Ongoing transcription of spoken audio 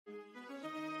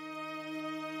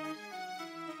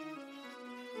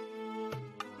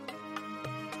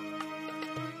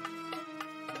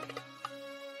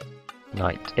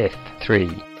knight f3,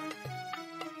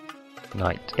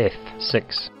 knight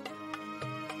f6,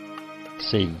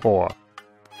 c4,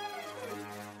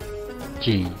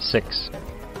 g6,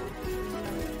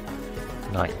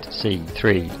 knight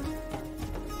c3,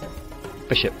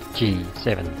 bishop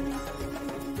g7,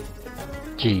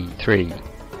 g3,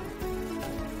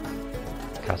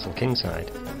 castle kingside,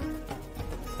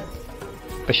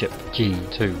 bishop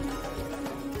g2,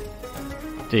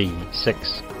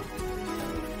 d6,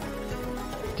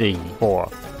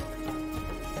 d4,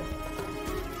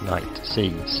 knight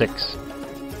c6,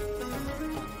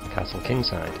 castle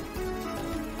kingside,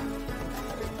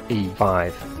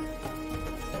 e5,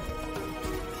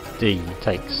 d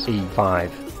takes e5,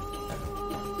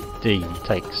 d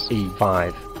takes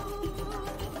e5,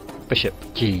 bishop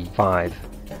g5,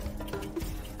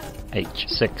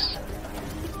 h6,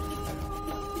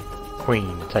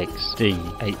 queen takes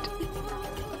d8,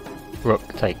 rook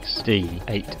takes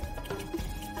d8,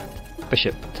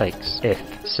 bishop takes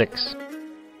f6,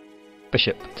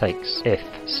 bishop takes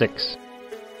f6,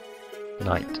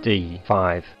 knight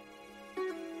d5,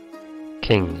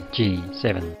 king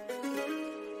g7,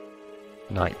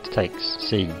 knight takes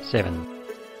c7,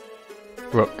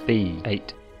 rook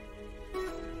b8,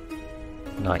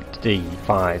 knight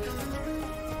d5,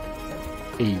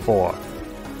 e4,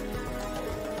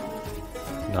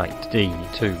 knight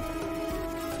d2,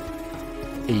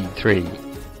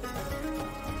 e3,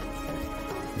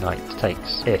 knight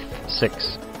takes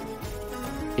f6,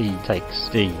 e takes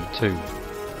d2,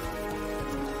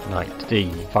 knight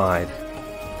d5,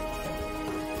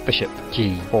 bishop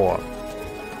g4,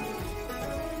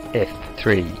 f3,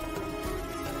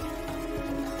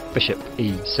 bishop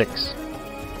e6,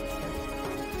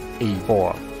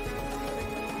 e4,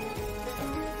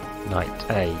 knight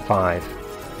a5,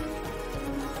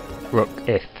 rook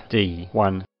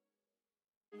fd1,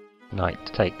 knight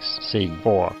takes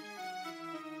c4,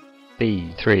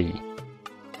 b3,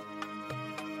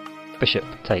 bishop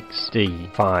takes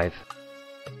d5,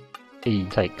 e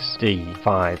takes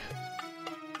d5,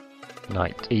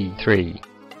 knight e3,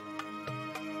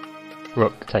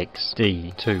 rook takes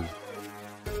d2,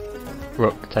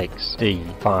 rook takes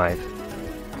d5,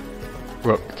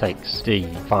 rook takes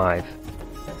d5,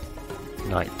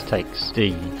 knight takes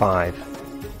d5,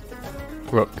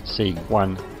 rook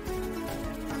c1,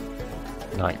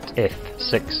 knight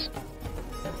f6,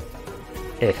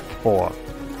 f4,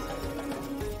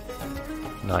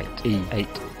 knight e8,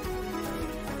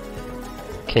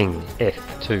 king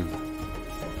f2,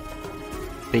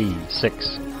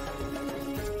 b6,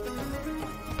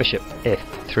 bishop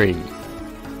f3,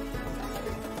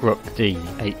 rook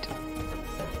d8,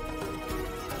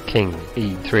 king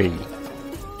e3,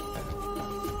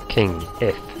 king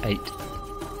f8,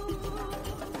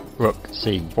 rook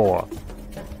c4,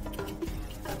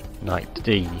 knight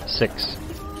d6,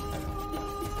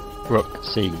 rook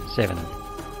c7,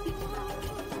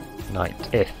 knight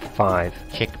f5,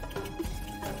 check,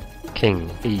 king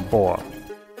e4,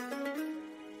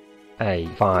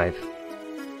 a5,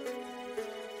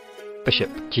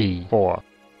 bishop g4,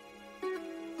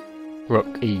 rook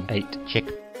e8, check,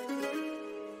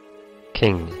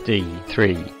 king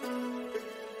d3,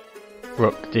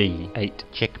 rook d8,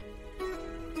 check,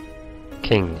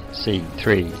 king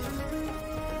c3,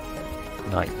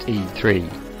 knight e3,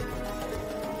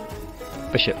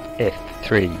 bishop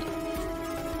f3,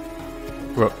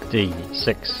 rook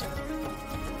d6,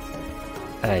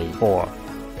 a4,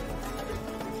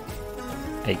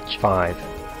 h5,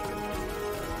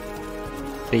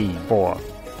 b4,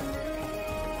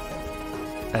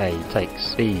 a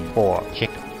takes b4,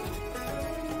 check,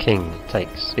 king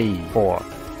takes b4,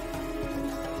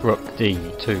 rook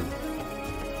d2,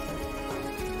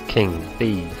 king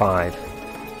b5,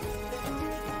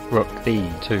 rook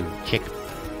b2, check,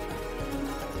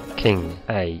 king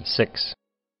a6,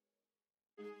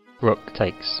 rook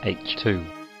takes h2,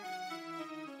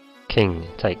 king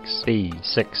takes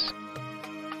b6,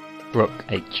 rook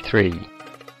h3,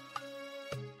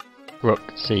 rook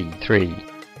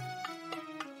c3,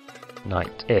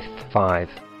 knight f5,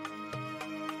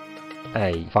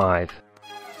 a5,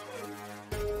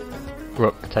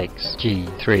 rook takes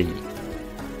g3,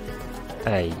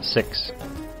 a6,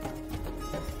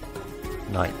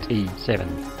 knight e7,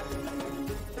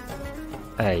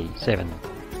 a7,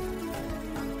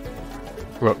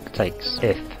 rook takes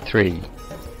f3,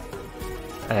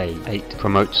 a8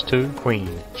 promotes to queen,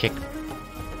 check,